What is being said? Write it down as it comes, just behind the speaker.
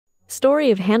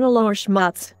Story of Hannelore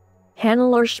Schmatz.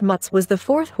 Hannelore Schmatz was the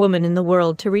fourth woman in the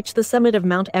world to reach the summit of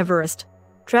Mount Everest.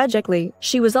 Tragically,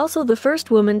 she was also the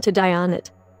first woman to die on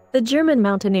it. The German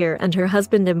mountaineer and her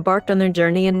husband embarked on their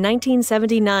journey in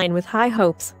 1979 with high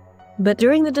hopes. But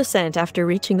during the descent after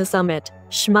reaching the summit,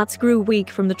 Schmatz grew weak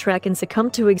from the trek and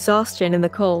succumbed to exhaustion in the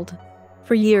cold.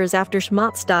 For years after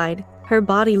Schmatz died, her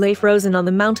body lay frozen on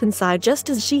the mountainside just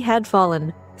as she had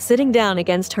fallen, sitting down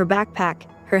against her backpack,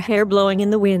 her hair blowing in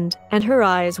the wind, and her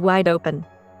eyes wide open.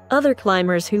 Other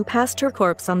climbers who passed her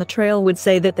corpse on the trail would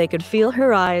say that they could feel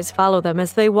her eyes follow them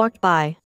as they walked by.